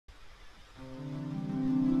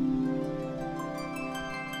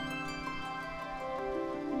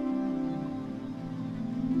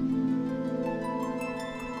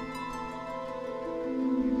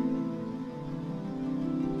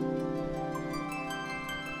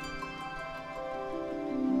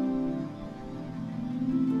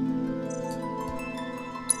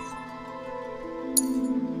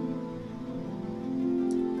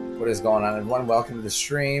is going on, everyone? Welcome to the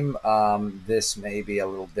stream. This may be a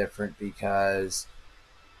little different because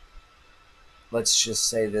let's just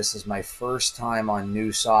say this is my first time on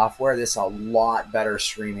new software. This is a lot better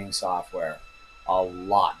streaming software. A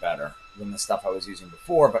lot better than the stuff I was using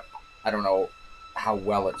before, but I don't know how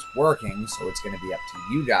well it's working, so it's going to be up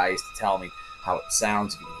to you guys to tell me how it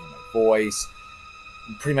sounds, if you can hear my voice,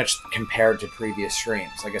 pretty much compared to previous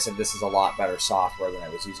streams. Like I said, this is a lot better software than I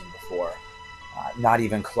was using before. Not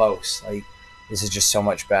even close. Like, this is just so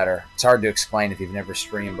much better. It's hard to explain if you've never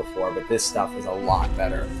streamed before, but this stuff is a lot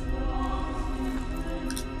better.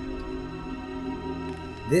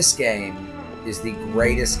 This game is the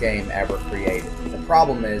greatest game ever created. The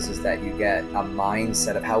problem is that you get a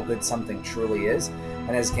mindset of how good something truly is,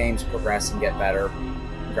 and as games progress and get better,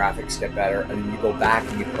 graphics get better, and then you go back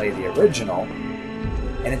and you play the original,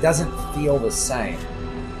 and it doesn't feel the same.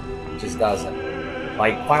 It just doesn't.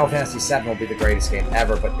 Like, Final Fantasy VII will be the greatest game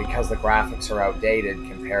ever, but because the graphics are outdated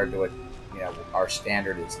compared to what, you know, our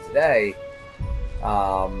standard is today,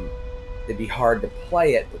 it'd be hard to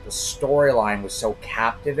play it, but the storyline was so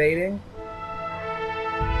captivating.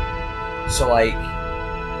 So, like,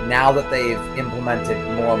 now that they've implemented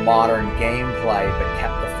more modern gameplay, but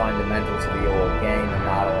kept the fundamentals of the old game, and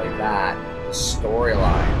not only that, the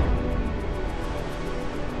storyline.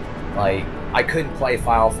 Like, I couldn't play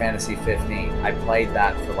Final Fantasy 15. I played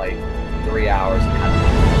that for like 3 hours and had to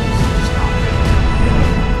stop.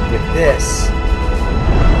 With this,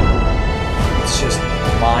 it's just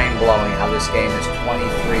mind-blowing how this game is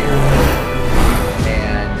 23 years old,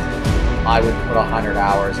 and I would put 100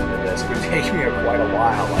 hours into this. It would take me quite a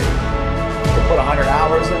while. Like, to put 100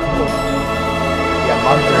 hours in, a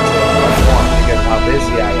month or two, much more because of how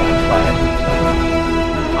busy I am. But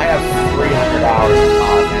I have 300 hours of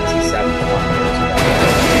Final Fantasy VII in 1 year today.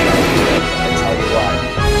 I tell you what,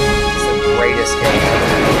 it's the greatest game ever.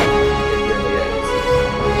 It really is.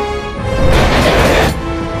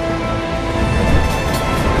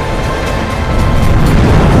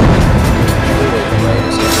 Truly the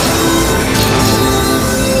greatest game.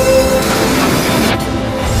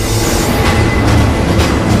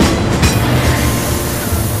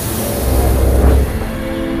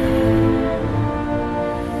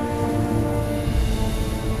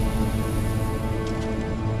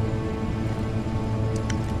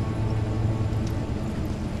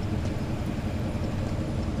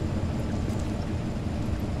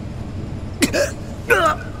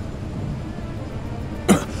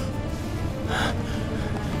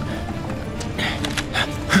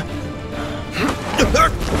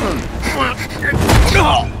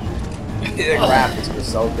 The graphics were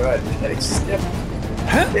so good.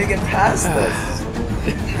 They get past this.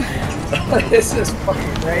 This is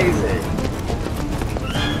fucking crazy.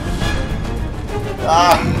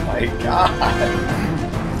 Oh my god.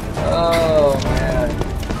 Oh man.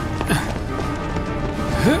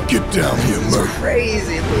 Get down here, Murphy. It's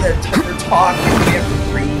crazy. Look at that. They're talking. We have to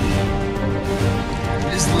read. You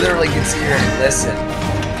just literally can sit here and listen.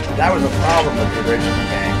 That was a problem with the original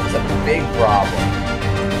game. It's a big problem.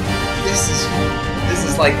 This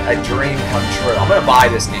is like a dream come true. I'm gonna buy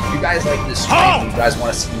this game. If you guys like this stream, you guys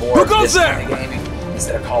want to see more of this kind of gaming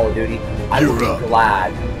instead of Call of Duty, I would be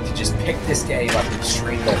glad to just pick this game up and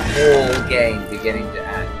stream the whole game beginning to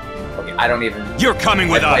end. Okay, I don't even. You're coming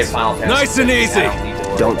with us. Nice and easy.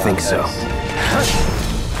 Don't think so.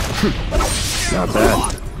 Not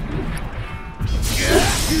bad.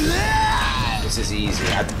 This is easy.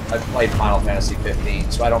 I've played Final Fantasy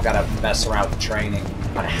 15, so I don't gotta mess around with training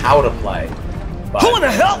on how to play. But who in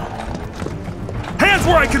the hell? Hands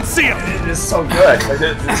where I can see them! It is so good.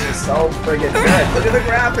 This is so friggin' good. Look at the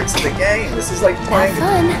graphics of the game. This is like playing.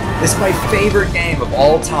 This is my favorite game of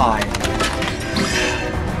all time.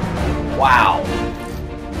 Wow.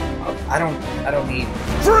 I don't need.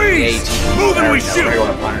 Freeze! Move and we shoot.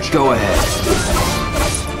 Go ahead.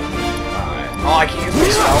 Alright. Oh, I can't use my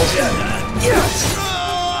spells yet. Yes.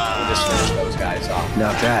 We'll just finish those guys off.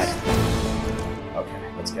 Not bad. Okay,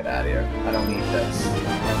 let's get out of here. I don't need this. I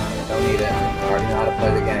don't need it. I already know how to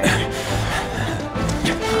play the game.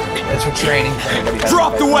 That's for training for anybody who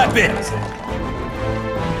drop the weapon!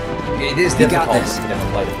 It is difficult if you never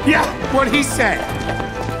played it. Yeah, what he said.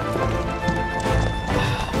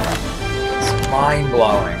 It's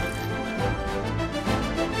mind-blowing.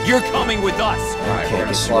 You're coming with us. Alright, we're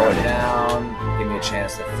gonna slow it down. Give me a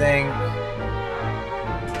chance to think.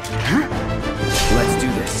 Let's do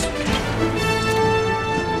this.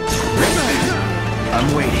 I'm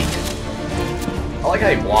waiting. I like how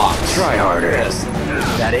he blocks. Try harder. Is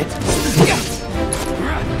that it?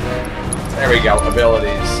 There we go.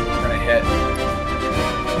 Abilities. We're gonna hit.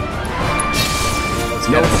 Let's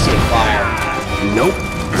No enemies escape. with fire. Nope.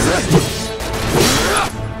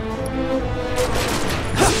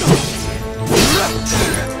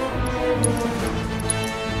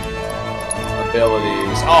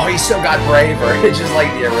 Abilities. Oh, he still got Braver. It's just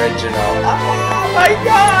like the original. Oh my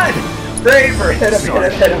god! Braver! Hit him,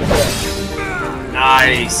 hit him, hit him, hit him.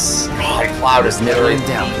 Nice. God, Cloud is literally Never in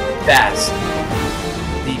doubt.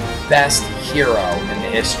 the best hero in the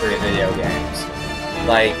history of video games.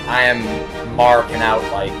 Like, I am marking out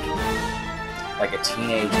like a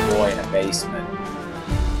teenage boy in a basement.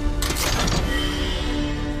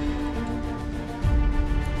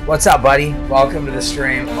 What's up, buddy? Welcome to the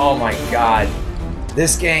stream. Oh my god.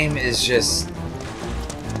 This game is just...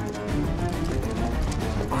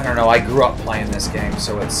 I don't know, I grew up playing this game,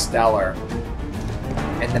 so it's stellar.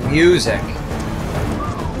 And the music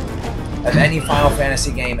of any Final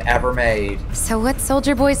Fantasy game ever made. So what's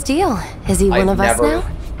Soldier Boy's deal? Is he one I've of us never now?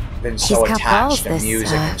 been so He's got balls, attached to this,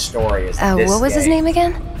 music and story as this what was his game. name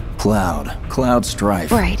again? Cloud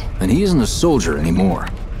Strife. Right. And he isn't a soldier anymore.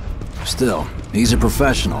 Still, he's a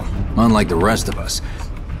professional, unlike the rest of us.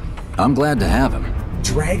 I'm glad to have him.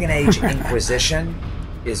 Dragon Age Inquisition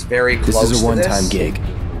is very close This is a to one-time this. gig.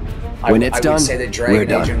 I When it's would done, say that we're Dragon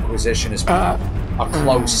Age done. Inquisition is a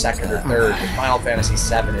close second or third. But Final Fantasy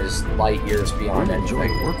VII is light years beyond Enjoy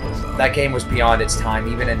anything. work with them. That game was beyond its time.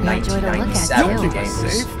 Even in I enjoy to look at, 1997, the too. game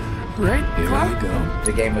was Right? Here we go.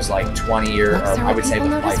 the game was like 20 years, Looks or are I what would say people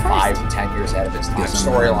like notice 5 first. to 10 years ahead of its time. Guess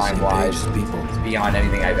I'm not on the Storyline same wise, page as people. it's beyond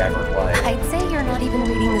anything I've ever played. I'd say you're not even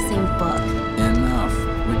reading the same book. Enough.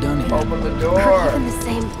 We're done here. Open the Or door. even the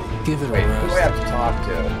same... Give it a Wait, who do I rest. have to talk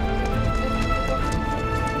to?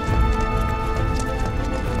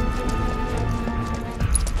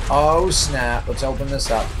 Oh snap, let's open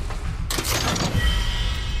this up.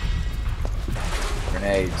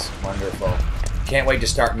 Grenades, wonderful. Can't wait to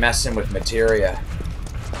start messing with materia.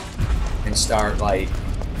 And start, like,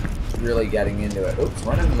 really getting into it. Oops,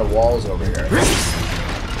 running into walls over here.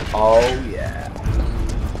 Oh yeah.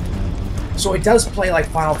 So it does play like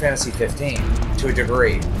Final Fantasy 15 to a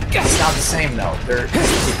degree. It's not the same though. It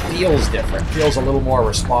feels different. It feels a little more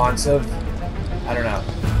responsive. I don't know.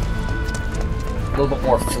 A little bit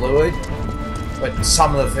more fluid. But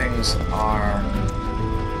some of the things are...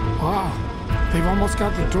 Wow. They've almost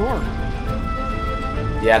got the door.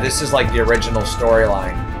 Yeah, this is like the original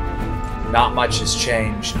storyline. Not much has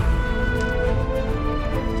changed.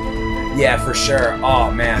 Yeah, for sure.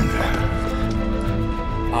 Oh man.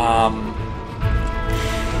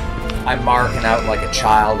 I'm marking out like a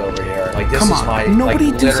child over here. Like this Come is on, my nobody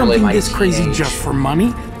like, do literally something my this crazy teenage, just for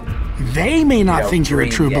money. They may not think you're a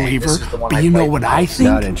dream true game. believer, This is the one but I you know played what the I most. think?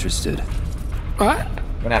 Not interested. What?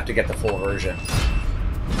 I'm gonna have to get the full version.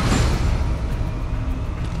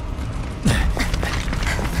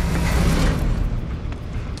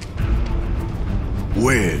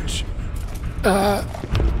 Wedge.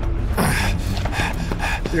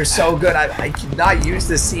 They're so good. I'm not used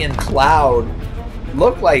to seeing Cloud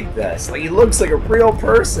look like this. Like he looks like a real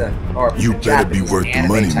person. Or You a better be Japanese worth the anime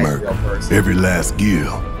money, type Merc. real person. Every last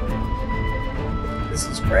gill. This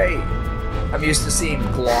is great. I'm used to seeing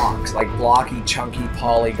blocks, like blocky, chunky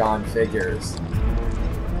polygon figures.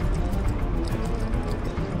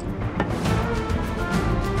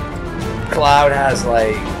 Cloud has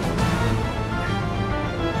like...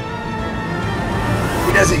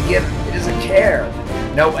 He doesn't care.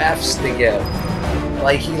 No F's to give.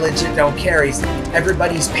 Like, he legit don't care.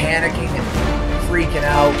 Everybody's panicking and freaking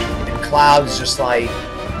out, and Cloud's just like,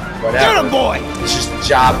 whatever. Get him, boy! It's just a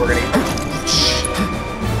job we're gonna...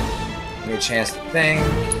 Give me a chance to think.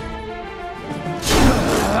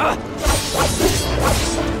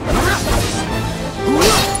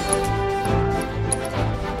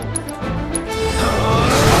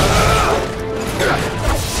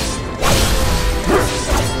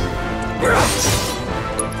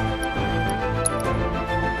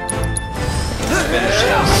 Finish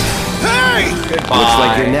this. Hey! Goodbye. Looks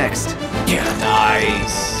like you're next.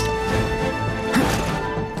 Nice.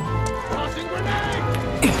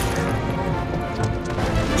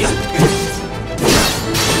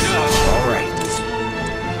 All right.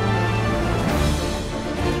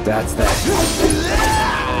 That's that.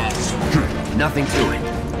 Nothing to it.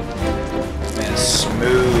 Man,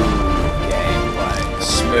 smooth gameplay.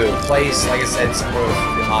 Smooth. Plays, like I said, similar to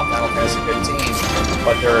Final Fantasy 15,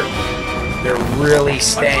 but they're really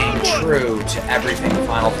staying true to everything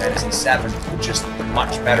Final Fantasy 7, with just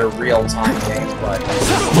much better real-time gameplay.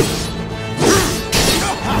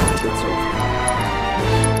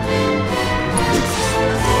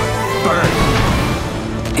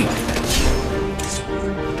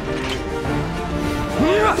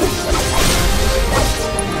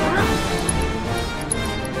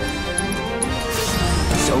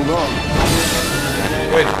 So long.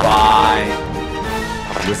 Goodbye.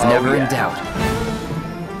 Was Oh, never yeah. in doubt.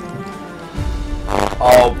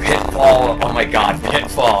 Oh, Pitfall. Oh my god,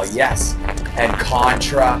 Pitfall, yes. And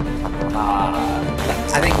Contra.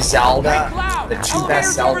 I think Zelda, the two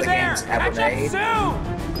best Zelda games ever made,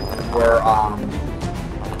 were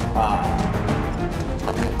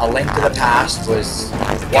A Link to the Past was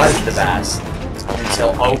the best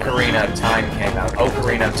until Ocarina of Time came out.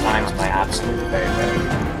 Ocarina of Time is my absolute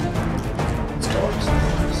favorite. It's doors.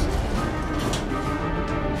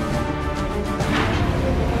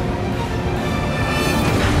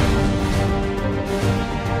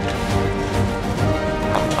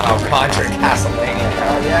 Oh, Contra Castlevania,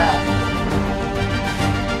 hell yeah.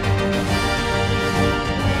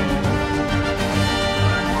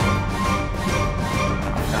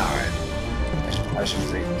 Alright. I should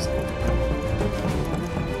read this.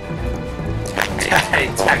 Hey,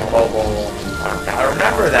 Tech Mobile. I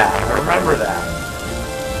remember that.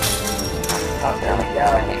 Oh,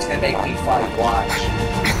 yeah, it's gonna make me fight. Watch.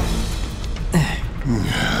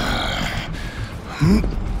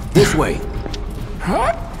 This way.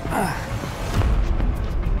 Huh.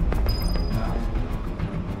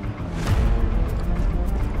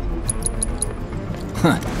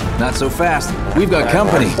 Not so fast. We've got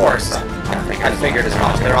company. Of course. I figured as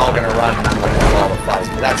much. They're all gonna run and I'm gonna do all the fights,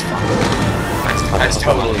 but that's fine. That's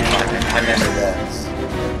totally fine. I remember this.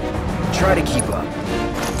 Try to keep up.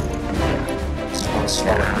 I'll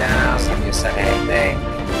slow it down. Give me a second to think.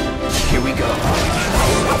 Here we go.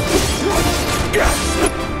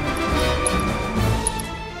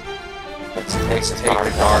 Let's take the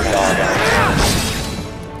guard out.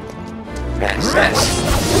 That's it.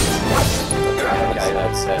 Okay,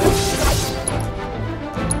 that's it.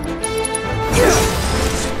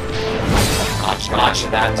 Notch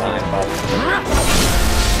that time, but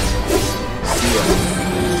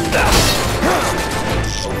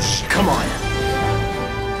Come on.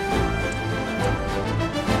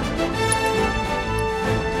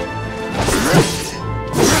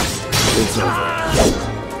 It's over.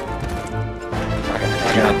 I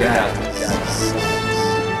got that.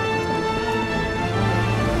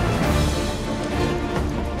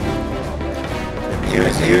 The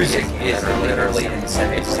music is literally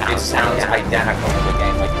insane. It sounds identical to the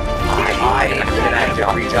game. Like I did an active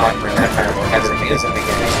rejob remember everything is in the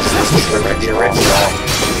game. This is the original.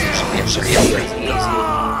 It should be pretty easy.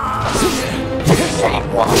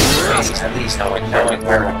 At least knowing where to go.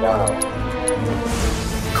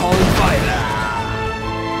 Calling fire.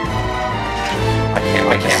 I can't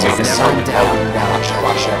wait to see Never in doubt.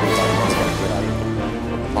 Rush everything.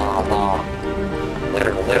 Long.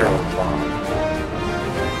 Literal long.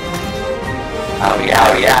 Oh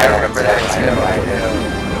yeah, I remember that too. I do.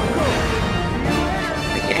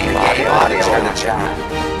 The game audio in the chat.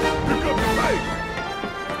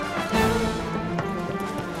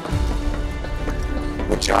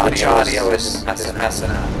 Which audio is messing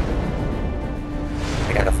up.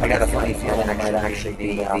 I got a funny feeling it might actually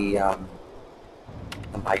be the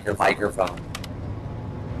microphone.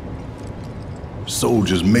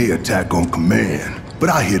 Soldiers may attack on command, but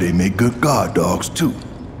I hear they make good guard dogs too.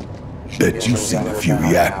 Bet you've seen a few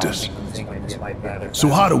reactors. So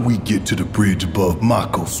how do we get to the bridge above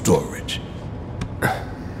Mako storage?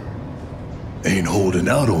 Ain't holding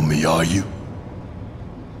out on me, are you?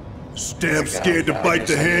 Stamp scared to bite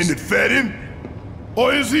the hand that fed him?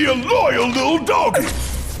 Or is he a loyal little doggy?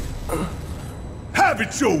 Have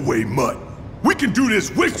it your way, Mutt. We can do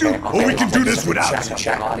this with you, or we can do this without you.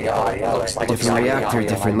 Different reactor,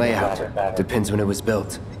 different layout. Depends when it was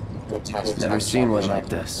built. Never seen one like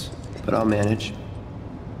this, but I'll manage.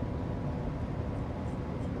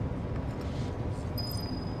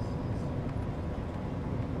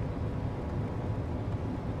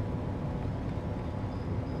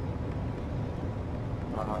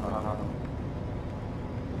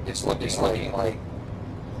 It's looking like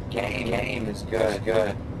game is good.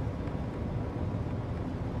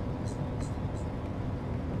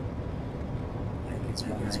 It's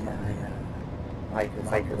my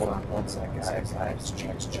microphone. One second. I have to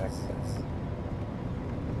check this.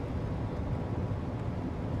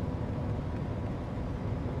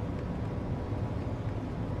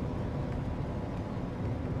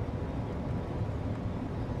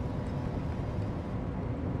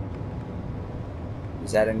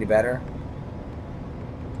 Is that any better?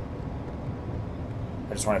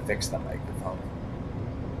 I just want to fix the microphone.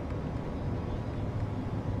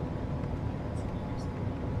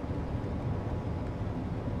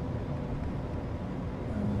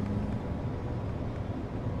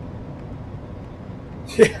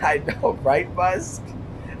 Yeah, I know, right, Musk?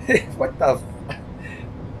 What the?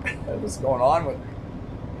 What's going on with me?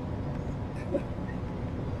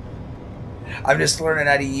 I'm just learning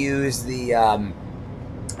how to use the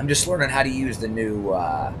new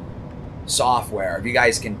software. If you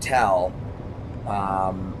guys can tell,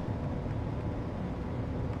 I'm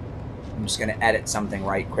just going to edit something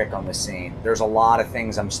right quick on the scene. There's a lot of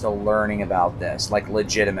things I'm still learning about this, like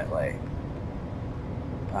legitimately.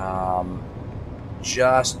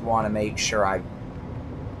 Just want to make sure I've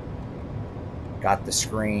got the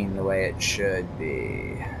screen the way it should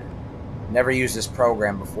be. Never used this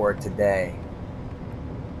program before today.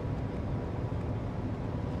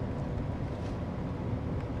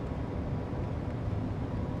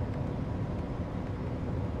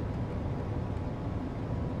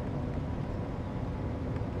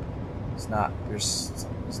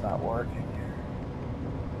 It's not working here.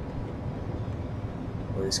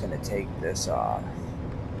 We're just gonna take this off.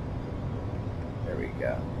 There we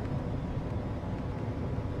go.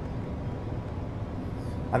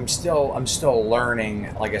 I'm still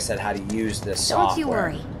learning, like I said, how to use this software. Don't you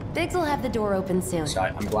worry. Biggs will have the door open soon. So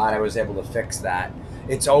I'm glad I was able to fix that.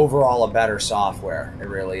 It's overall a better software. It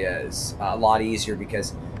really is. A lot easier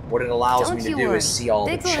because what it allows me to do is see all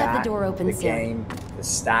the chat, the game, the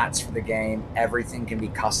stats for the game. Everything can be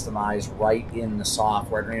customized right in the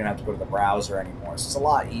software. I don't even have to go to the browser anymore. So it's a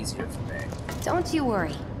lot easier for me. Don't you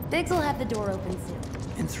worry. Biggs will have the door open soon.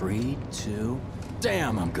 In 3, 2...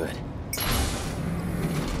 Damn, I'm good.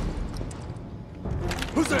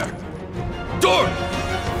 Who's there? Door!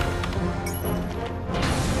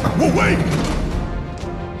 Whoa, wait!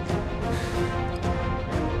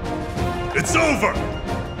 It's over!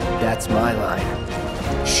 That's my line.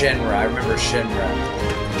 Shinra, I remember Shinra.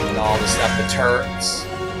 And all the stuff, the Turks.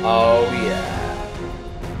 Oh,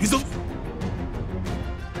 yeah. He's a...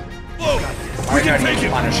 Whoa! We can take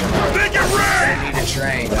him! Punish him. Make it rain! I need to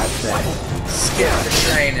train. Skip the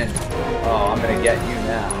training. Oh, I'm gonna get you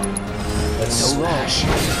now. Let's smash you.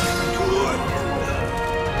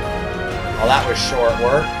 Oh, that was short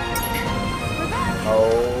work.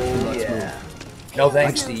 Oh, yeah. No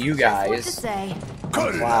thanks to you guys.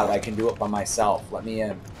 Cloud, I can do it by myself. Let me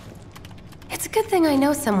in. It's a good thing I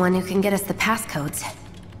know someone who can get us the passcodes.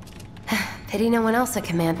 Pity no one else at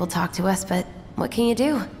command will talk to us, but what can you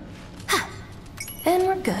do? Then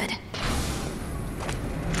we're good.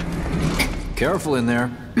 Careful in there.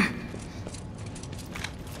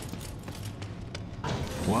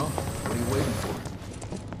 Well, what are you waiting for?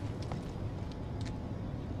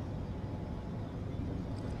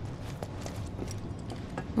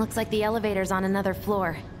 Looks like the elevator's on another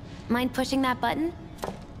floor. Mind pushing that button?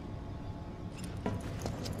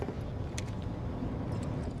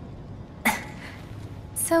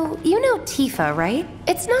 So, you know Tifa, right?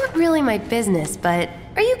 It's not really my business, but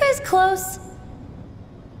are you guys close?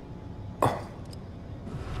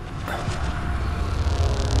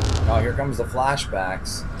 Oh, here comes the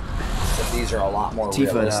flashbacks. Except these are a lot more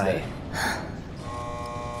Tifa realistic.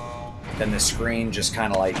 and Than the screen just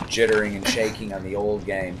kind of like jittering and shaking on the old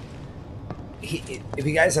game. If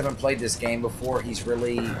you guys haven't played this game before, he's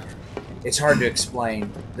really... It's hard to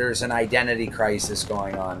explain. There's an identity crisis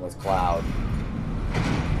going on with Cloud.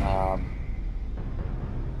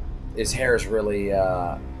 His hair's really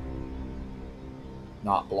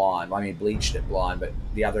not blonde. I mean, bleached it blonde, but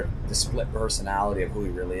the split personality of who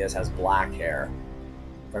he really is has black hair,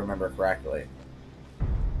 if I remember correctly.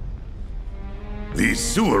 These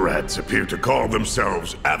sewer rats appear to call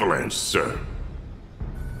themselves Avalanche, sir.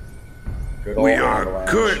 Good old We are Avalanche.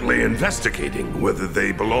 currently investigating whether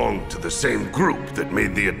they belong to the same group that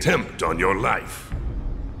made the attempt on your life.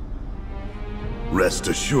 Rest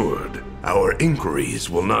assured, our inquiries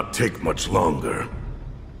will not take much longer.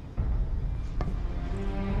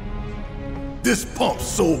 This pump's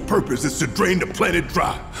sole purpose is to drain the planet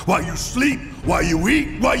dry. While you sleep, while you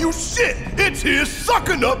eat, while you shit, it's here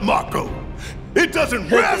sucking up Mako. It doesn't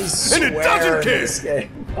rest, and it doesn't care.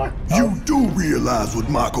 You do realize what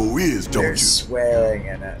Mako is, don't They're you? swearing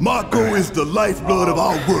in it. Mako is the lifeblood of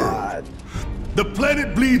our world. God. The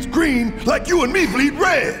planet bleeds green like you and me bleed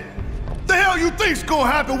red. The hell you think's gonna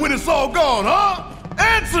happen when it's all gone, huh?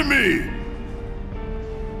 Answer me!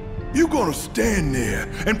 You gonna stand there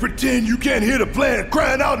and pretend you can't hear the planet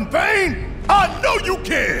crying out in pain? I know you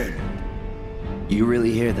can! You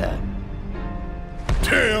really hear that?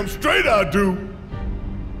 Damn straight I do!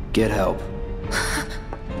 Get help.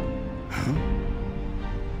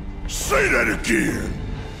 Say that again!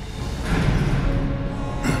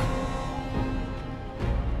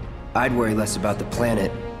 I'd worry less about the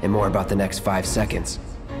planet and more about the next 5 seconds.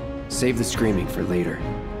 Save the screaming for later.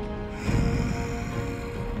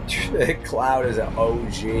 Cloud is an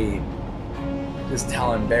OG. Just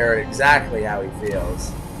telling Barrett exactly how he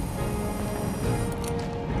feels.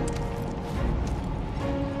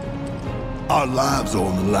 Our lives are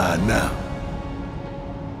on the line now.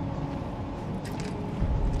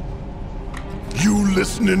 You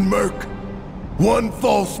listening, Merc? One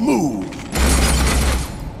false move,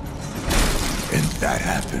 and that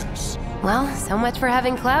happens. Well, so much for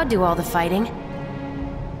having Cloud do all the fighting.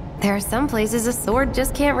 There are some places a sword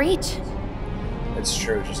just can't reach. It's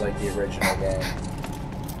true, just like the original game.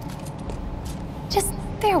 Just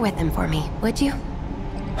bear with him for me, would you?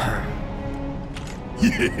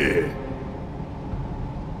 Yeah.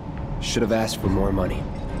 Should have asked for more money.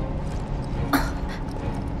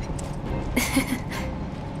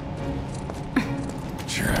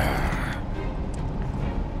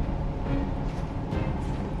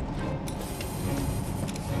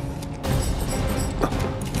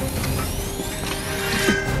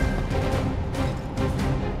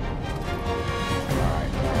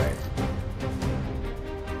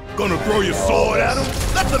 Gonna throw your sword at him?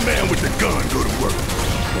 Let the man with the gun go to work.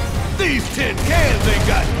 These tin cans ain't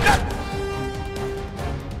got nothing.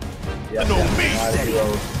 Yeah, No me,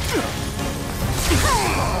 steady.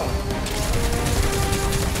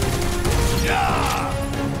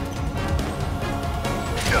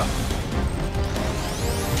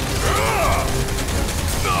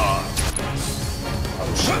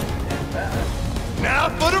 Oh shit. Now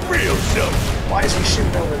for the real show. Why is he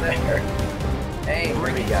shooting over there? Hey,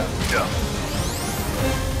 here we go.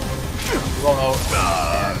 Well, no.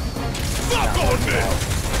 Fuck on this.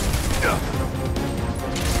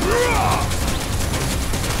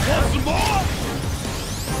 Want some more?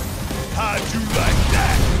 How'd you like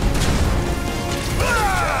that?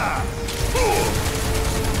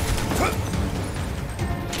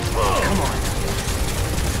 Come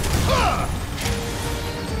on.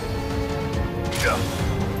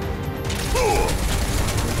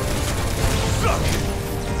 Suck it.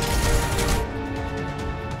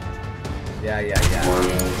 Yeah.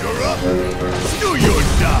 You're up. Do your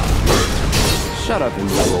job. Shut up and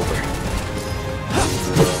move over.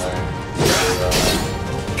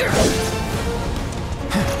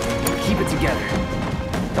 Keep it together.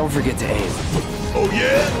 Don't forget to aim. Oh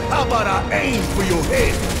yeah? How about I aim for your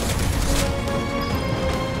head?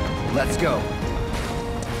 Let's go.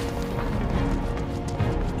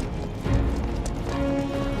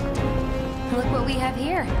 Look what we have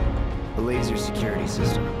here. A laser security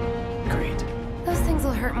system. Great. Those things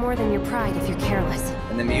will hurt more than your pride if you're careless.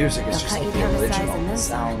 And the music is They'll just cut like you down the to size original. and It then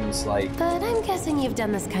some. sounds like, But I'm guessing you've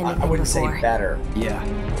done this kind of I thing wouldn't before. say better. Yeah.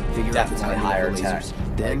 Figure Definitely out the timing higher of the tech.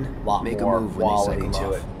 lasers. Then A lot make more a move when quality they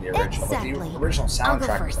cycle to off. it than the original. Exactly. But the original I'll go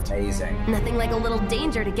soundtrack was first. amazing. Nothing like a little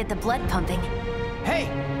danger to get the blood pumping. Hey!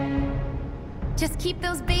 Just keep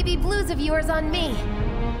those baby blues of yours on me.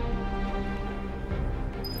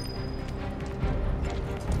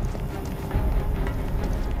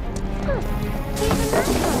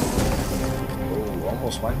 Oh,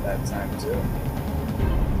 almost went that time too.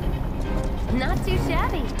 Not too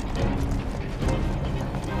shabby.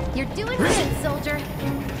 You're doing good, soldier.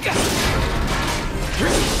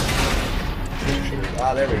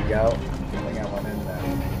 Ah, there we go. I think I went in there.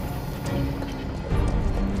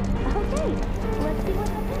 Okay, let's see what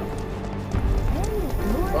happens.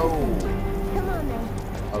 Oh. Come on then.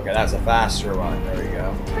 Okay, that's a faster one. There we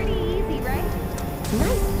go. Pretty easy, right?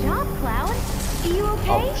 Nice job, Cloud. Are you okay?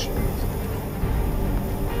 Oh, shit.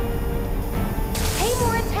 Pay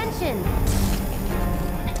more attention.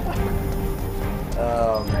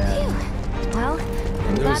 Oh, man. Phew. Well,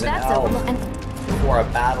 I'm glad Losing that's health over. And before a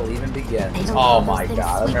battle even begins. they don't Oh call my those things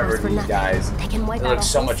god, I remember sleepers for these nothing. guys. They can wipe They out look a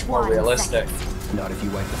so whole much more squad in realistic. seconds. Not if you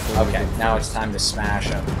wipe the floor. Okay, now it's time to smash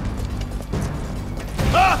him.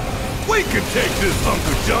 Ah! We can take this hunk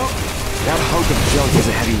of junk. That hunk of junk is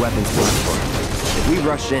a heavy weapons platform. If we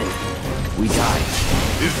rush in, we die.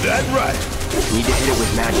 Is that right? Need to hit it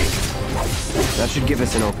with magic. That should give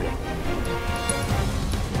us an opening.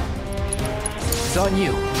 It's on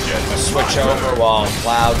you. Switch over while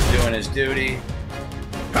Cloud's doing his duty.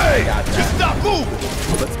 Hey, Got that. just stop moving.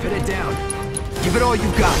 Let's pin it down. Give it all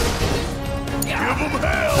you got. Give them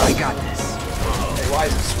hell. I got this. Hey, why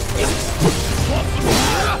is it switching?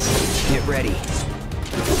 Get ready.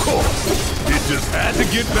 Of course. It just had to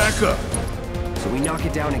get back up. So we knock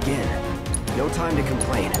it down again. No time to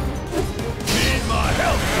complain. Need my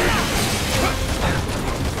help,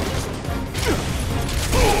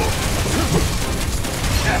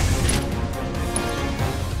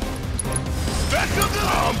 Back up!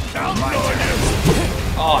 I'm counting on you.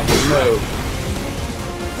 Oh, he moved.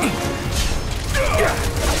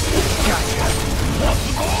 Want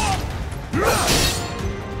some more?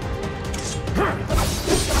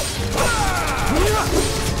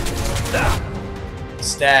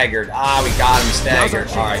 Staggered. Ah, we got him staggered.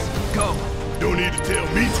 All right. Go. Don't need to tell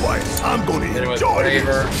me twice. I'm gonna Hit him with enjoy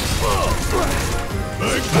Braver. this.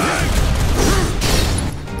 Bang, bang.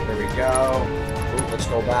 There we go. Ooh, let's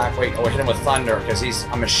go back. Wait, oh, hit him with Thunder, because he's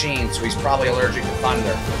a machine, so he's probably allergic to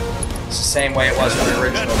Thunder. It's the same way it was in the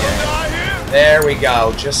original game. There we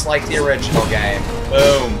go, just like the original game.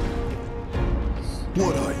 Boom.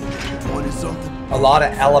 What are you, 20-something? A lot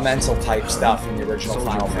of elemental type stuff in the original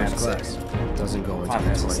Final Fantasy. Doesn't go into Final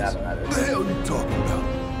Fantasy place. 7, that What is. the hell you talking about?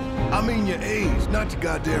 I mean your age, not your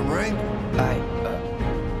goddamn rank.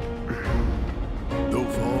 Though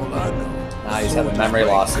for all I know, Nah, he's having memory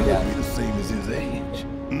loss again. Be the same as his age.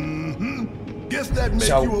 Guess that makes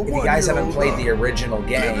So, you a if you guys haven't one-year-old, played the original Live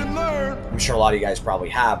game, and learn. I'm sure a lot of you guys probably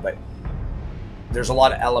have, but there's a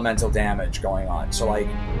lot of elemental damage going on. So, like,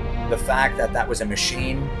 the fact that that was a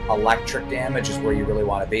machine, electric damage is where you really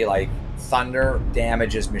want to be. Like, thunder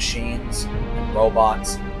damages machines and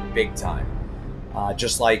robots big time.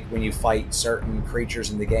 Just like when you fight certain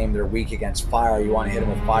creatures in the game that are weak against fire, you want to hit them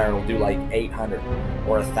with fire, it'll do like 800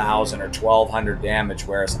 or 1,000 or 1,200 damage,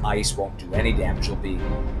 whereas ice won't do any damage. It'll be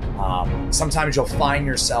sometimes you'll find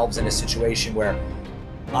yourselves in a situation where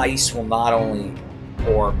ice will not only,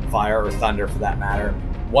 or fire or thunder for that matter,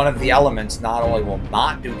 one of the elements not only will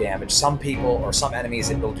not do damage, some people or some enemies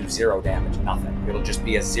it will do 0 damage, nothing. It'll just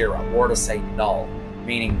be a 0, or to say null,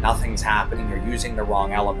 meaning nothing's happening, you're using the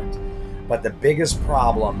wrong element. But the biggest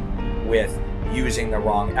problem with using the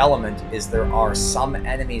wrong element is there are some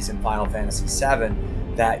enemies in Final Fantasy VII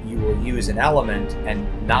that you will use an element,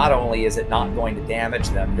 and not only is it not going to damage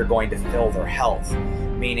them, you're going to fill their health.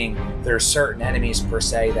 Meaning there's certain enemies per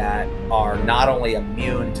se that are not only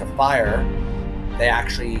immune to fire, they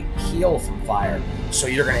actually heal from fire. So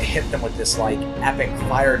you're going to hit them with this like epic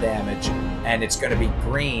fire damage, and it's going to be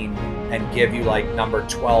green and give you like number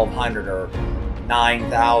 1,200 or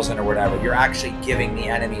 9,000 or whatever. You're actually giving the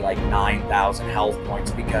enemy like 9,000 health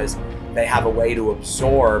points because they have a way to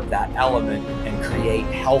absorb that element and create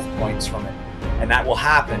health points from it. And that will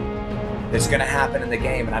happen. It's going to happen in the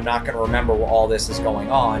game, and I'm not going to remember where all this is going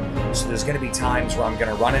on. So there's going to be times where I'm going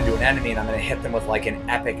to run into an enemy and I'm going to hit them with like an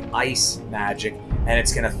epic ice magic, and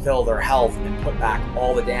it's going to fill their health and put back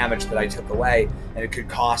all the damage that I took away, and it could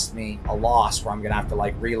cost me a loss where I'm going to have to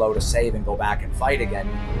like reload a save and go back and fight again.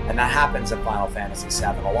 And that happens in Final Fantasy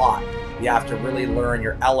VII a lot. You have to really learn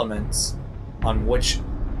your elements on which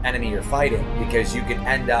enemy you're fighting, because you can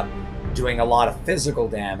end up doing a lot of physical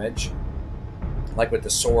damage, like with the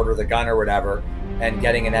sword or the gun or whatever, and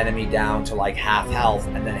getting an enemy down to like half health,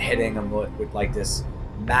 and then hitting them with like this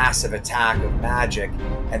massive attack of magic,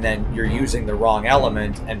 and then you're using the wrong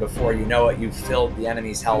element, and before you know it, you've filled the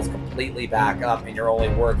enemy's health completely back up, and you're only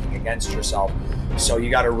working against yourself. So you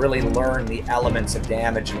got to really learn the elements of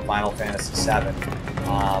damage in Final Fantasy VII.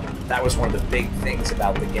 That was one of the big things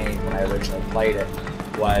about the game when I originally played it,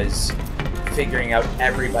 was figuring out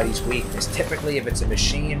everybody's weakness. Typically, if it's a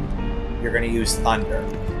machine, you're going to use thunder.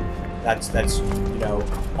 That's you know,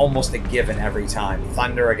 almost a given every time.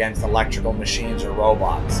 Thunder against electrical machines or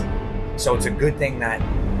robots. So it's a good thing that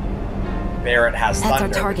Barrett has That's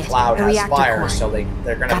thunder, our target, Cloud a has reactor fire, core. so they're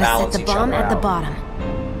going to Gotta balance set the each bomb other at the out. bottom.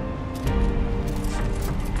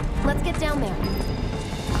 Let's get down there.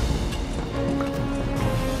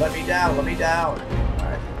 Let me down, let me down.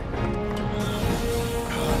 Alright.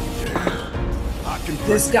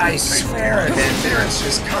 This guy's swearing, and Barrett's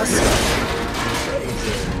just cussing.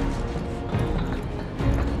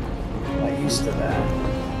 I'm not used to that.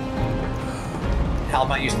 Hell, I'm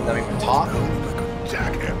not used to them even talking.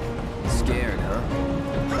 Scared, huh?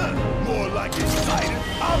 More like excited.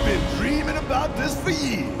 I've been dreaming about this for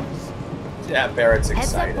years. Yeah, Barrett's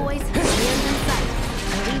Heads excited. up, boys. Hands in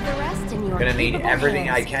sight. Leave the rest in your I'm gonna need capable everything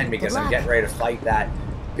hands. I can because Good I'm luck. getting ready to fight that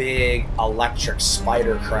big electric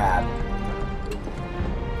spider crab.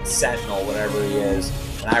 Sentinel, whatever he is.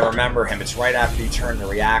 And I remember him. It's right after you turn the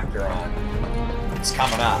reactor on. It's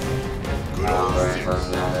coming up.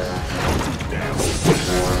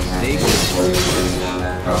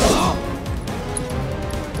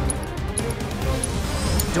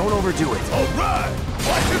 Don't overdo it. All right,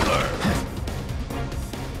 watch and learn.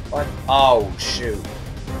 What? Oh, shoot.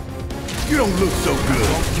 You don't look so good.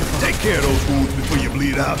 Take care of those wounds before you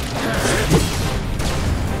bleed out.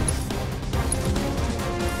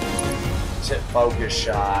 Let's hit focus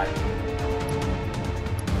shot.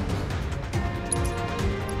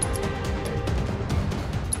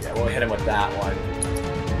 Yeah, we'll hit him with that one.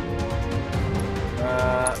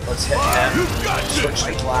 Let's hit him. Switch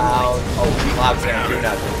to Cloud. Oh, Cloud's gonna do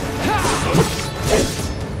nothing.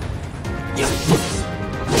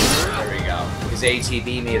 There we go. He's His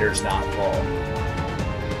ATB meter's not full.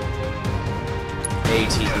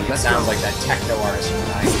 ATB. It sounds like that techno artist from the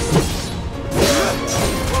 90s.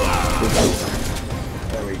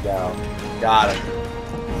 There we go. Got it.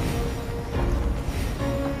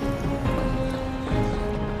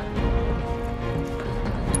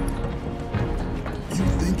 You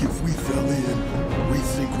think if we fell in, we'd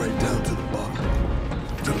sink right down to the bottom?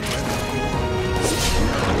 To the planet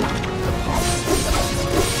core?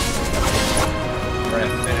 We're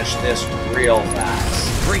gonna finish this real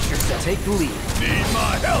fast. Brace yourself. Take the lead. Need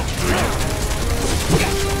my help, do you?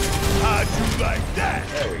 How'd you like that?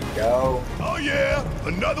 There we go. Oh yeah,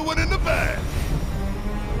 another one in the bag.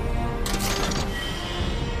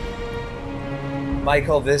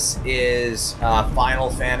 Michael, this is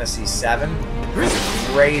Final Fantasy VII.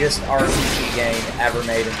 The greatest RPG game ever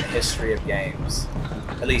made in the history of games.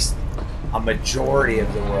 At least a majority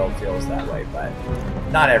of the world feels that way, but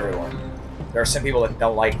not everyone. There are some people that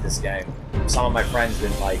don't like this game. Some of my friends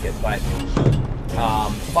didn't like it, but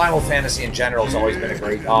Final Fantasy in general has always been a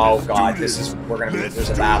great. Oh God, there's a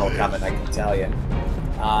battle coming. I can tell you.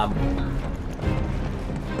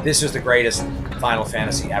 This was the greatest Final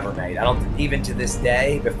Fantasy ever made. I don't even to this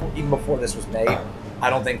day, even before this was made, I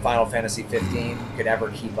don't think Final Fantasy 15 could ever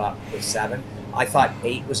keep up with 7. I thought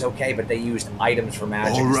 8 was okay, but they used items for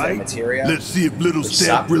magic instead of materia. Let's see if Little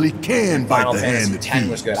Step really can bite Final the hand Fantasy that 10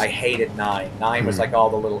 was feeds. good. I hated 9. 9 was like all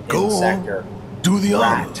the little Go insect on. or Do the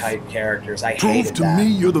rat honors. type characters. I Prove hated to that. me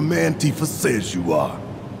you're the man Tifa says you are.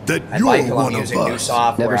 That And you're Michael, I'm one of using new us.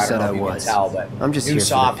 software. Never I don't said know I if you was. can tell, but I'm just new here for the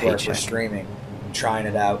software for paycheck. streaming. I'm trying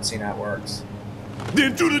it out, seeing how it works.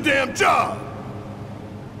 Then do the damn job.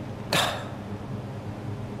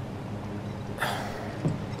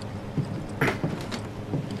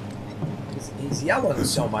 He's yelling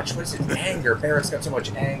so much. What is his anger? Barrett's got so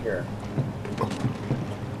much anger.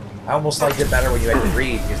 I almost liked it better when you had to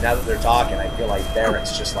read, because now that they're talking, I feel like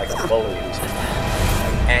Barrett's just like a bully who's like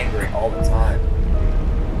angry all the time.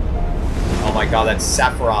 Oh my god, that's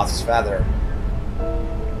Sephiroth's feather.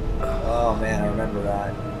 Oh man, I remember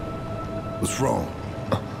that. What's wrong?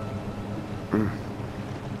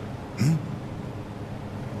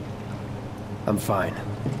 I'm fine.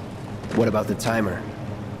 What about the timer?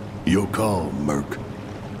 Your call, Merc.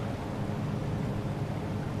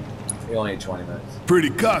 We only need 20 minutes. Pretty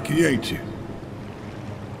cocky, ain't you?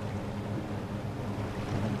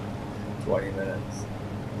 20 minutes.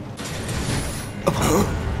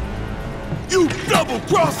 You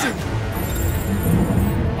double-crossing!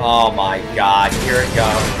 Oh my god, here it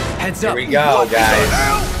goes. Heads Here up. we go, What the guys.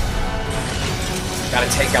 hell? Gotta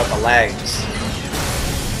take out the legs.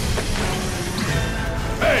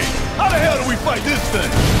 Hey, how the hell do we fight this thing?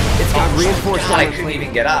 It's got reinforced God, I armor couldn't plating,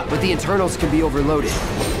 even get up. but the internals can be overloaded.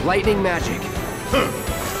 Lightning magic.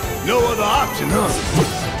 No other option, huh?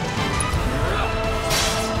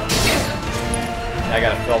 I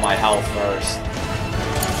gotta fill my health first.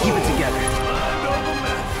 Keep it together.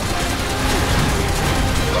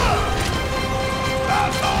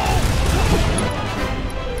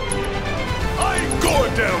 I ain't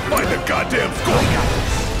going down fighting a goddamn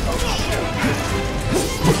scorpion.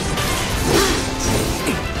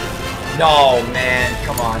 No, man,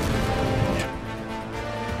 come on.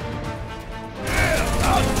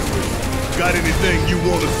 Got anything you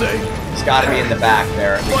want to say? It's gotta be in the back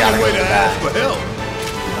there. We gotta Funny go way to to the ask back. for help.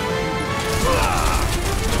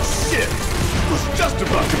 Shit, was just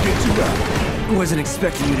about to get you out. Wasn't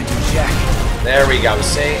expecting you to do jack. There we go,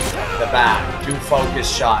 see? The back. Do focus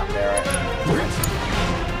shot, Barrett.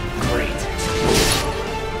 Great.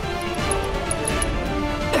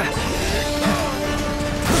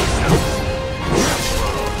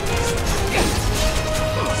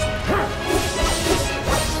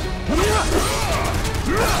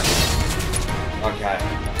 Okay.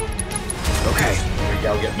 Okay. Here we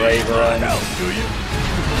go, get braver in. Help, do you?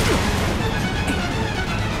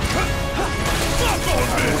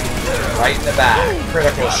 Right in the back.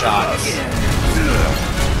 Critical shots.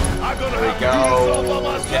 I'm gonna There we have to do this all by go.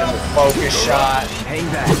 myself. Get him with focus shot. Hang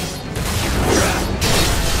back.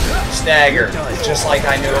 Stagger. Just like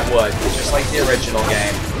I knew it would. Just like the original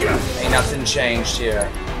game. Ain't nothing changed here.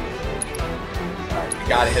 Alright, we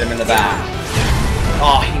gotta hit him in the back.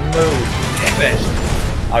 Oh, he moved. Damn it.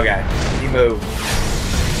 Okay, he moved.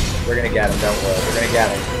 We're gonna get him, don't worry. We're gonna get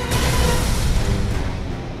him.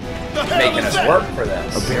 The hell Making is us that? work for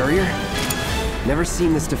this. A barrier? Never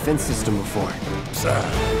seen this defense system before.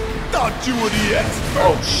 Thought you were the expert.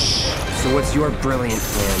 Oh, shh. So what's your brilliant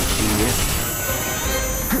plan, genius?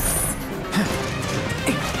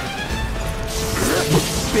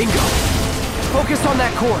 Bingo! Focus on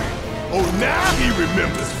that core. Oh, now he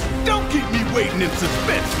remembers. Don't keep me waiting in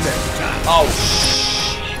suspense next time. Oh,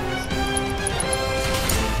 shh.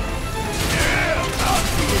 Yeah, I'll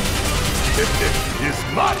do it. It's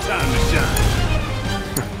my time to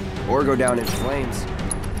shine. Or go down in flames.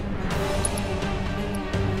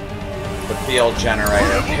 The field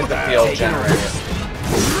generator. Hit the field generator.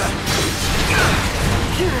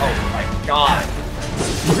 Oh my god.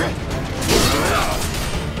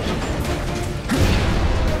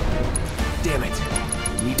 Damn it.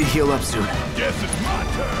 Need to heal up soon. Guess it's my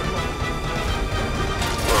turn.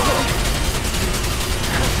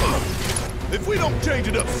 If we don't change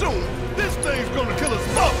it up soon, this thing's gonna kill us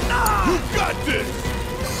both. You got this.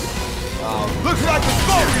 Looks like the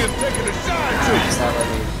story is taking a shine to you. It's not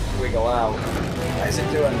letting me wiggle out. Why is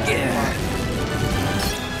it doing that? Yeah.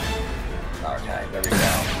 Okay, there we go.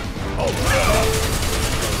 Oh, no.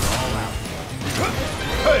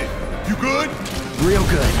 Hey, you good? Real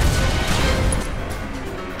good.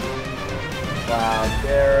 Wow,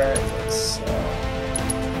 Garrett. It's,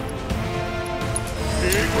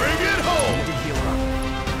 Bring it home. Need to heal up.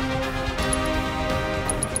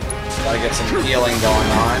 gotta get some healing going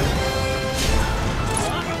on.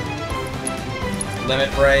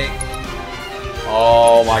 Limit break.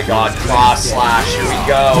 Oh my god, cross slash, here we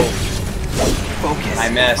go. Focus. I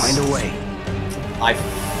missed. Find a way. I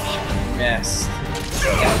fucking missed.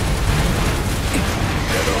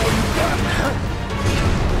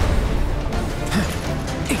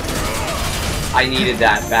 I needed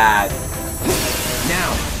that bad.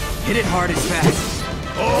 Now, hit it hard and fast.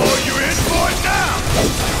 Oh, you in for it now?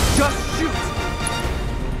 Just shoot.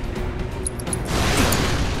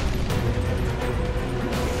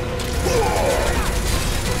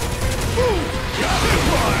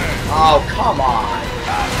 Oh, come on.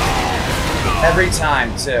 Every time,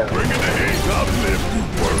 too. Bring in the heat. I've lived through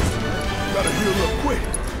worse. Gotta heal up quick,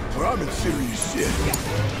 or I'm in serious shit.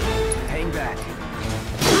 Hang back.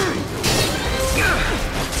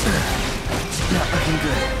 Not looking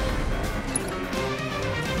good.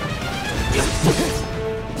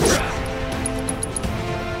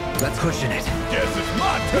 Let's cushion it. Guess it's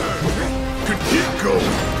my turn. Could keep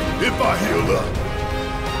going if I heal up.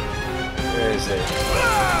 Where is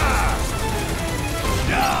it?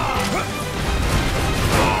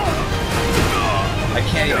 I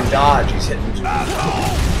can't even dodge. He's hitting me.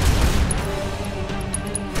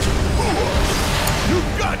 You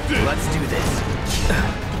got this. Let's do this.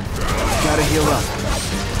 Gotta heal up.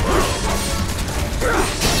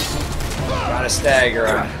 Gotta stagger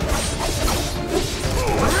him.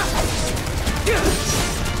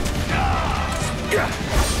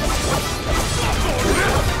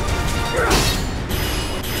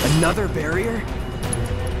 Another barrier?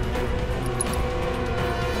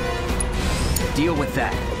 Deal with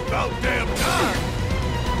that. About damn time.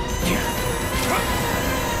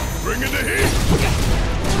 Bring in the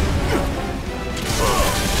heat.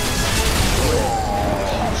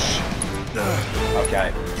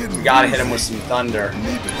 Okay. We gotta hit him with some thunder.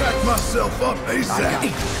 Need to back myself up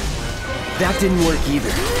ASAP. That didn't work either.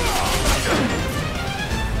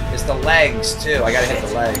 It's the legs, too. I gotta hit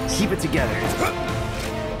the legs. Keep it together.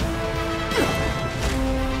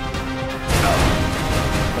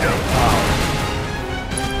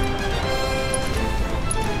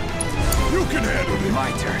 You can handle it.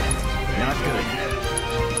 My turn. Not good.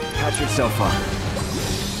 Patch yourself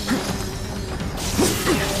up.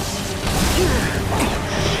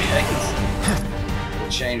 We'll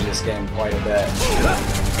change this game quite a bit.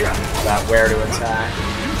 About where to attack.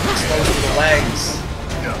 Exposed to the legs.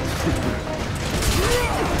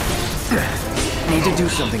 Need to do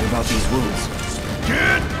something about these wounds.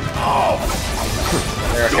 Get off.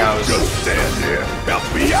 There it Don't goes. just stand there. Help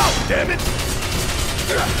me out, damn it.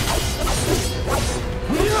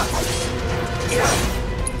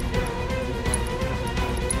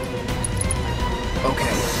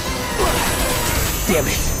 Okay. Damn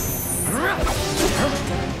it.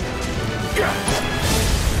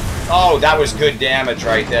 Oh, that was good damage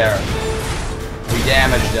right there. We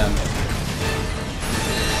damaged him.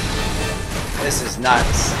 This is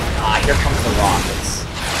nuts. Ah, here comes the rockets.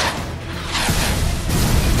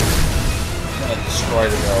 I'm gonna destroy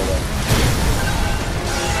the building.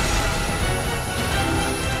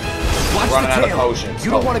 Watch Running the out of tail. potions.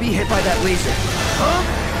 You don't Oh. want to be hit by that laser.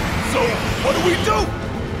 So, what do we do?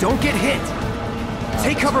 Don't get hit.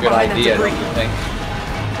 Take That's cover a good behind idea, that debris. don't you think?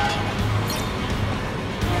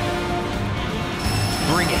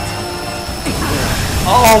 Bring it.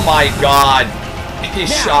 Oh my god! He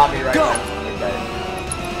shot me right go. there. Okay.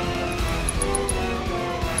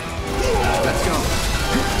 Let's go.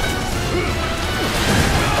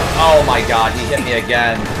 Oh my god, he hit me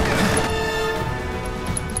again.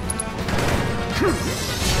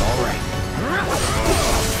 All right.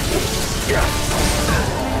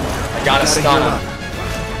 I gotta stun him.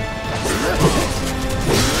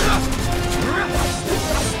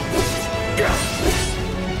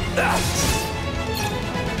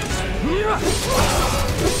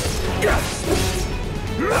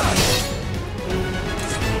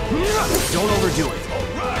 Don't overdo it.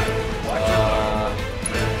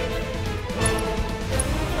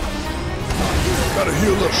 Gotta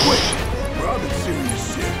heal up quick. Bro, I'm in serious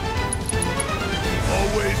shit.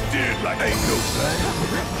 Always did like ain't no thing.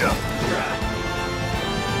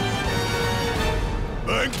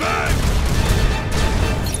 Bang, bang!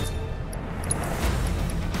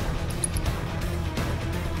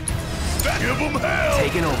 Give them hell!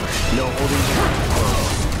 Taking over. No holding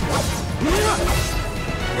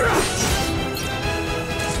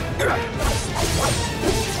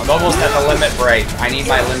I'm almost at the limit break. I need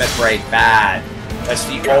my limit break bad. That's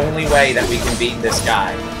the only way that we can beat this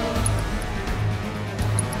guy.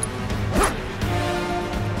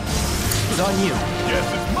 It's on you. Yes,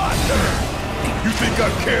 it's my turn. You think I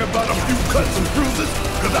care about a few cuts and bruises?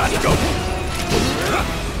 Cause I don't.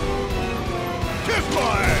 Kiss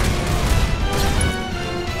my ass!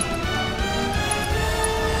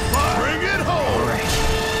 Bring it home! All right.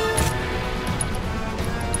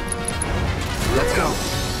 Let's go.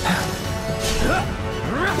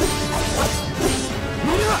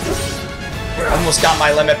 Almost got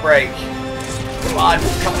my limit break. Come on, a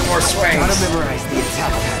couple more swings. Gotta memorize the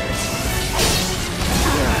attack patterns.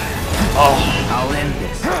 Oh, I'll end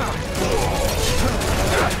this.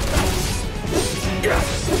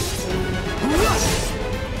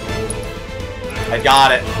 I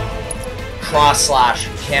got it. Cross slash.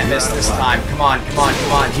 Can't miss this time. Come on, come on,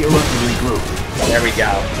 come on. Heal up and regroup. There we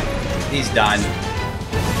go. He's done.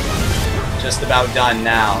 Just about done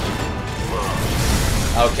now.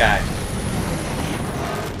 Okay.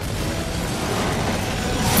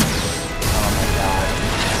 Oh my god.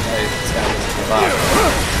 This guy doesn't give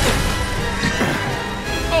up.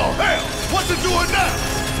 Oh hell! What's it doing now?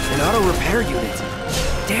 An auto repair unit.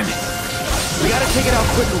 Damn it. We gotta take it out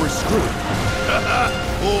quick or we're screwed.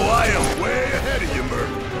 Oh, I am way ahead of you, Merc.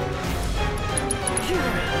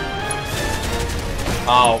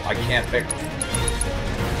 Oh, I can't pick.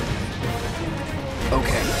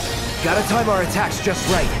 Okay. Gotta time our attacks just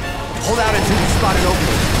right. Hold out until you spot an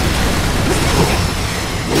opening.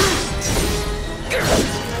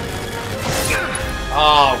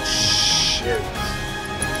 Oh, shit.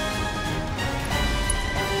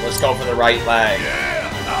 Let's go for the right leg. Yeah,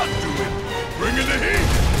 I'll do it. Bring in the heat.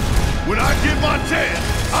 When I get my chance,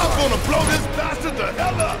 I'm gonna blow this bastard the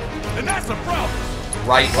hell up. And that's a problem.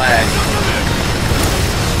 Right leg.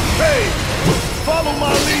 Hey, follow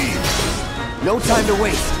my lead. No time to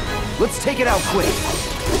waste. Let's take it out quick.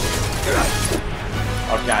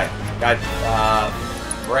 Okay. Got,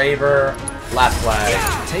 Braver, left leg.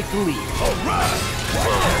 Take the lead. All right.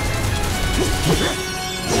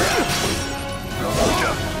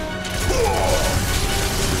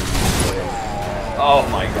 Oh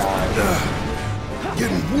my god.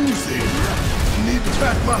 Getting woozy. Need to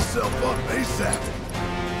back myself up ASAP.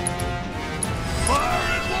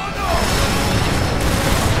 Fire in one off.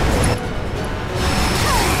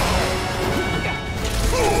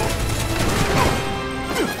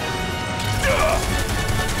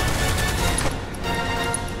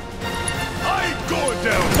 I ain't going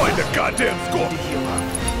down by the goddamn score.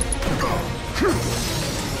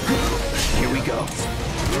 Here we go.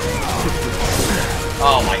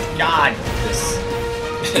 Oh my god.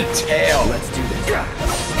 This tail. Let's do this.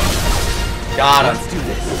 Got him. Let's do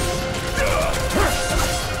this.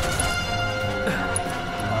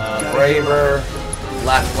 Braver,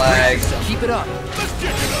 left leg. Keep it up. Let's kick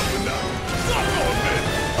it up a notch. Fuck on,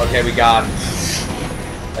 man. Okay, we got him.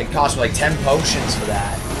 Like, cost me like 10 potions for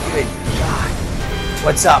that. Good god.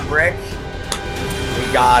 What's up, Rick?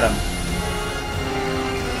 We got him.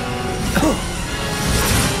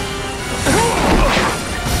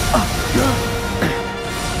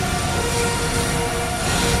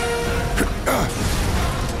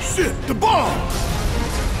 Shit, the bomb!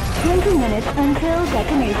 20 minutes until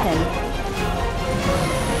detonation.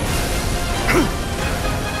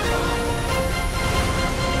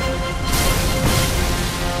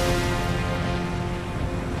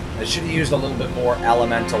 I should have used a little bit more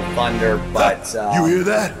elemental thunder, but You hear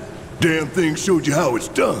that? Damn thing showed you how it's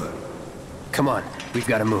done. Come on, we've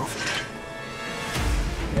got to move.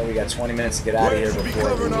 yeah, we got 20 minutes to get out of here Should be before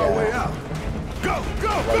covering our way the out. Go,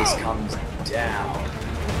 go, place go! comes down.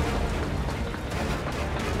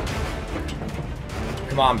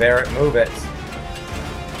 Come on, Barrett, move it.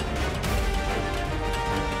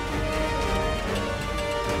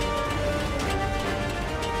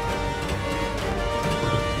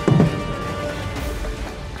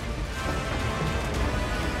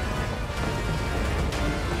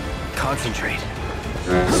 concentrate.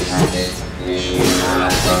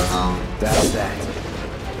 That's that.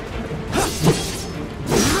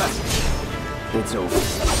 It's over.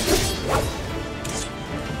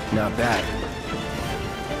 Not bad.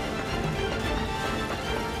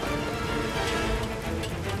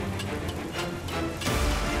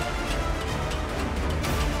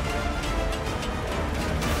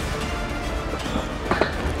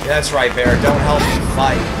 That's right, Bear. Don't help me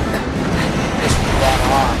fight. Just run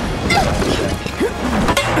on.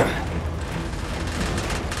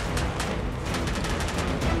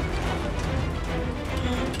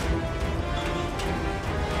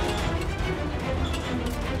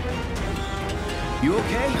 You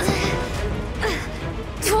okay?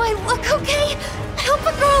 Do I look okay? Help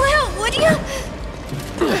a girl out, would you?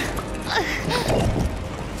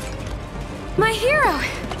 My hero!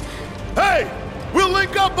 Hey! We'll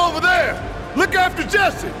link up over there! Look after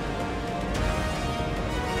Jesse!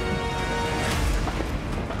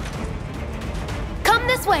 Come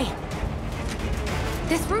this way!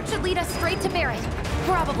 This route should lead us straight to Barrett.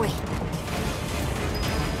 Probably.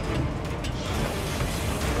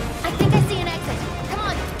 I think I see an exit. Come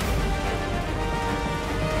on!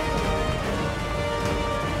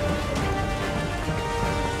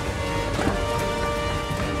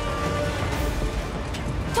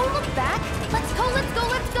 Don't look back! Let's go, let's go,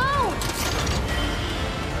 let's go!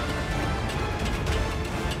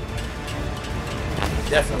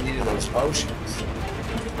 Definitely needed those potions.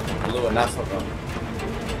 Blew enough of them.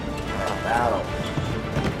 Battle.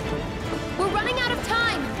 We're running out of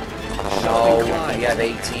time! No, we have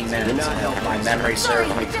 18 minutes. If my memory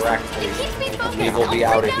serves me correctly, It keeps me focused. we will be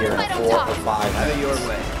I'll out of break here down if I in don't 4 talk. or 5 Have it minutes. your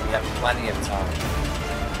way. We have plenty of time.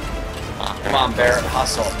 Come on, Barrett,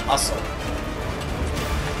 hustle, hustle.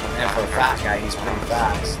 And for a fat guy, he's pretty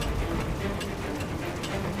fast.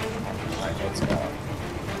 Alright, let's go.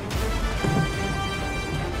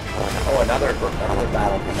 Oh, another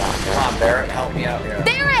battle. Come on, Barrett, help me out here.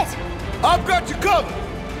 Barrett! I've got you covered!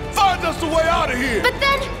 Find us a way out of here! But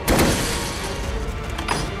then...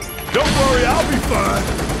 Don't worry, I'll be fine.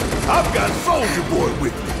 I've got Soldier Boy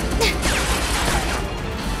with me.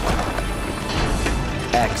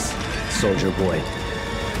 X, Soldier Boy.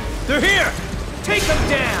 They're here! Take them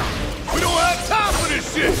down! We don't have time for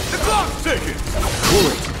this shit! The clock's ticking! Cool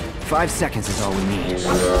it. 5 seconds is all we need.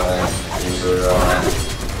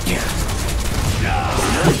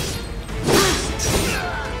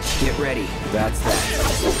 Get ready. That's that.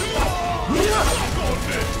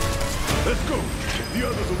 Let's go. The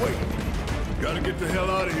others are waiting. Gotta get the hell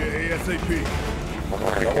out of here ASAP.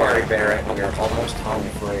 Don't worry, Barrett, you're almost home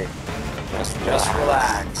free. Just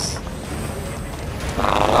relax.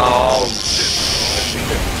 Oh, shit.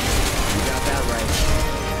 You got that right.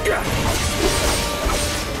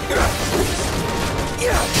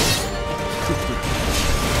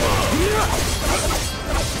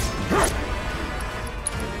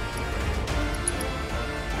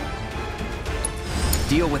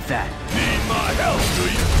 Deal with that. Need my help, do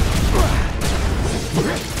you?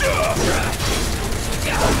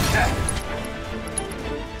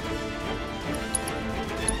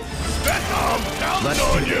 Let's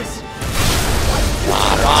do this.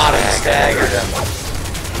 Come on, and staggered him.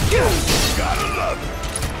 Gotta love it.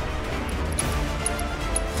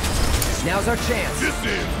 Now's our chance. This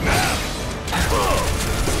is now.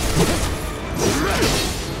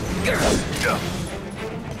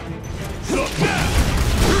 Look now.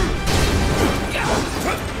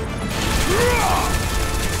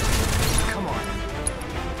 Come on.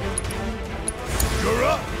 You're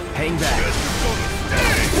up. Hang back.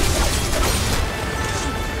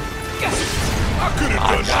 Guess you're gonna stay. I could have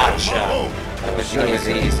done that on my own. That was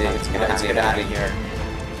easy. Let's get out of here.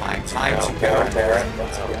 Time to go, Barrett.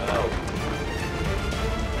 Let's go.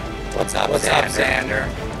 What's up, Xander?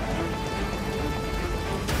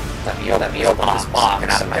 Let me open this box. Get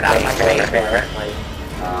out of my way, Barrett.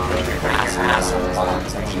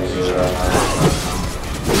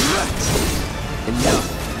 Enough.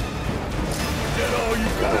 Get all you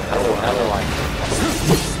got. Another one.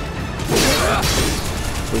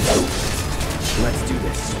 Let's do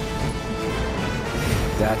this.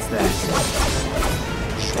 That's that.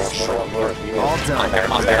 Short work. All done.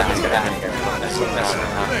 Come on, Barrett. Let's get out of here. Let's quit messing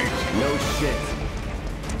around. No shit.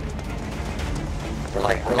 We're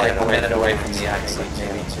like a minute away from the exit,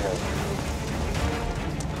 maybe 2.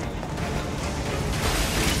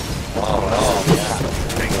 Oh no, yeah.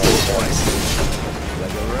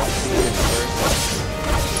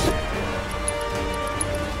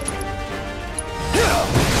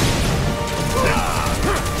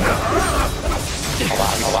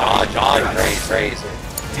 Come on, crazy.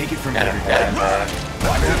 Take it from Get there. him, Barrett.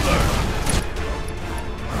 Watch and learn.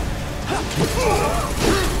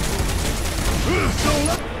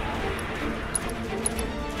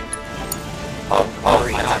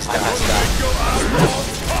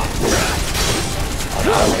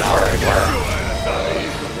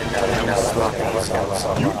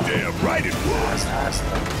 You damn right it was.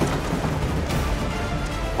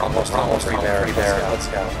 Almost there. Let's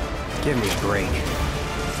go. Give me a break.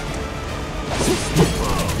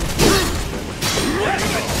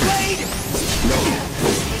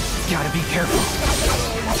 Gotta be careful.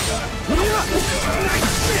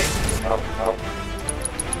 Oh.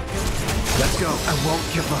 Let's go. I won't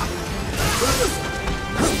give up.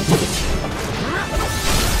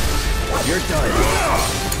 You're done.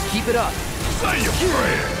 Keep it up. Say your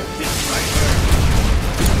prayer.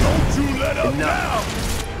 Don't you let up now.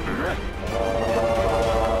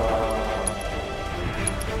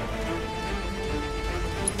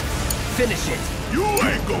 Finish it. You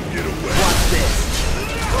ain't gonna get away. Watch this.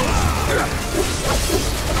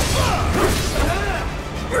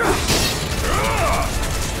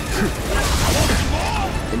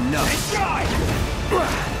 Enough.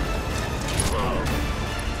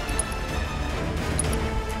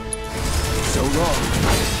 So long.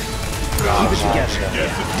 Keep it together.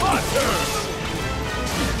 Guess it's my turn.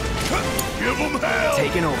 Give them hell.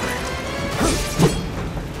 Taking over.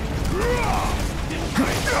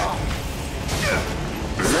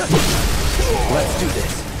 Let's do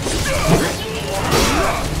this.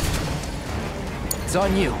 It's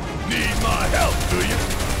on you. Need my help, do you?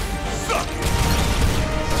 Suck it.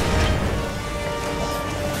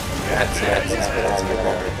 That's it.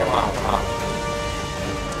 Come on.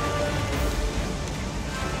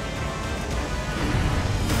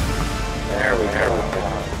 There we go.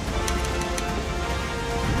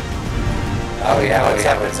 Oh yeah, what's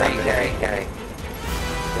up? It's AK.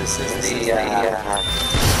 This is the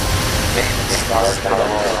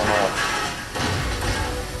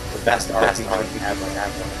the best RPG ever.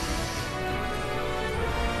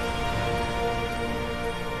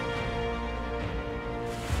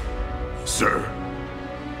 Sir.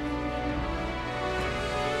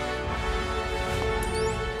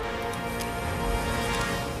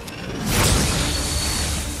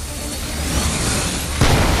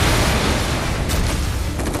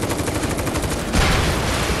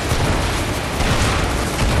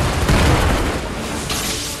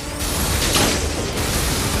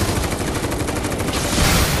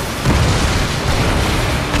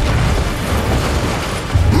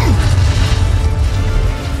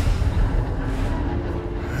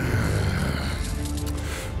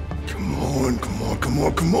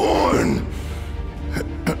 Come on!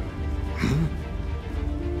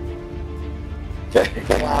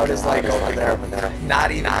 Cloud is like over there,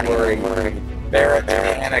 not even worried. Barrett,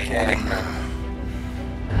 Anakin,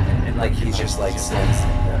 and like he's just like sitting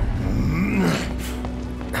there.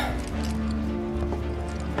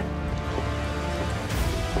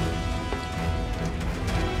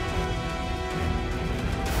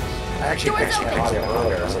 I actually pitched the audio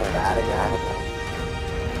earlier. Is it bad again?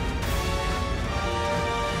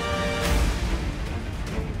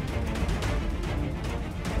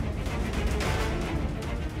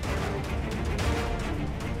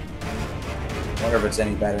 I wonder if it's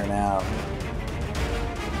any better now.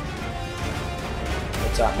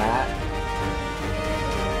 What's up, Matt?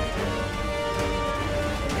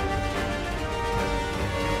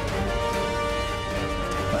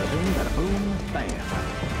 Bada bing, bada boom, bam.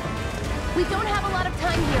 We don't have a lot of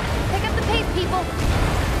time here. Pick up the pace, people.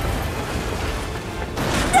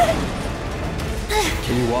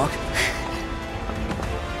 Can you walk?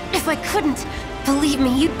 If I couldn't, believe me,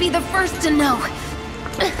 you'd be the first to know.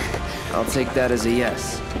 I'll take that as a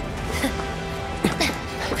yes.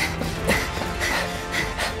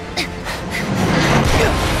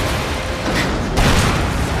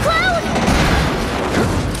 Cloud!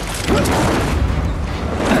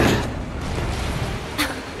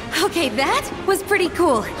 Okay, that was pretty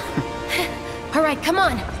cool. All right, come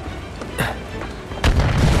on.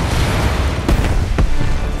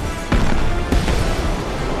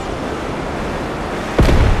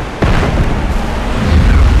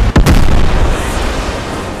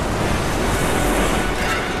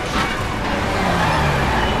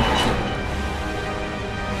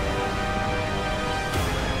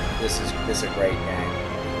 This is a great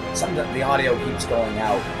game. The audio keeps going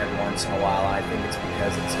out every once in a while, and I think it's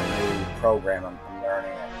because it's a new program. I'm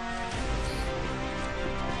learning it.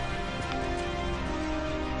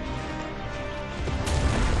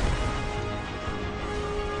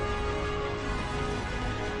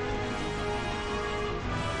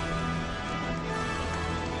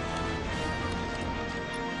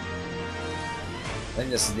 think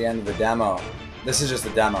this is the end of the demo. This is just a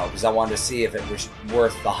demo because I wanted to see if it was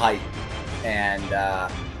worth the hype and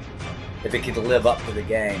if it could live up to the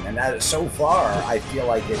game. And that, so far, I feel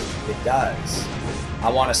like it does. I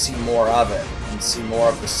want to see more of it and see more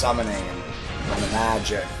of the summoning and the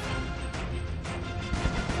magic.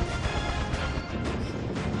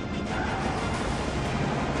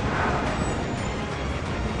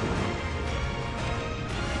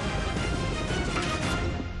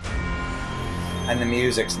 And the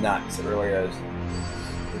music's nuts, it really is.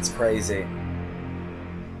 It's crazy.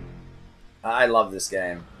 I love this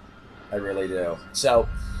game. I really do. So,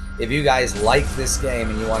 if you guys like this game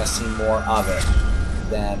and you want to see more of it,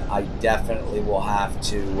 then I definitely will have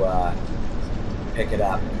to pick it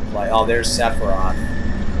up. Like, oh, there's Sephiroth.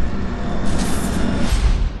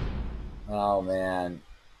 Oh, man.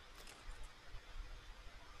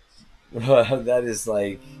 That is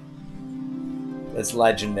like... That's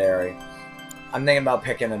legendary. I'm thinking about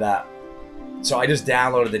picking it up. So I just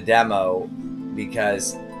downloaded the demo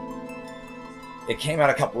because it came out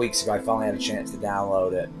a couple weeks ago. I finally had a chance to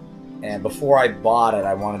download it. And before I bought it,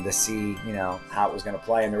 I wanted to see, you know, how it was going to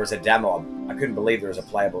play. And there was a demo. I couldn't believe there was a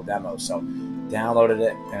playable demo. So downloaded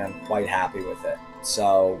it, and I'm quite happy with it.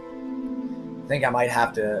 So I think I might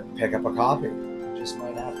have to pick up a copy. I just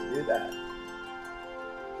might have to do that.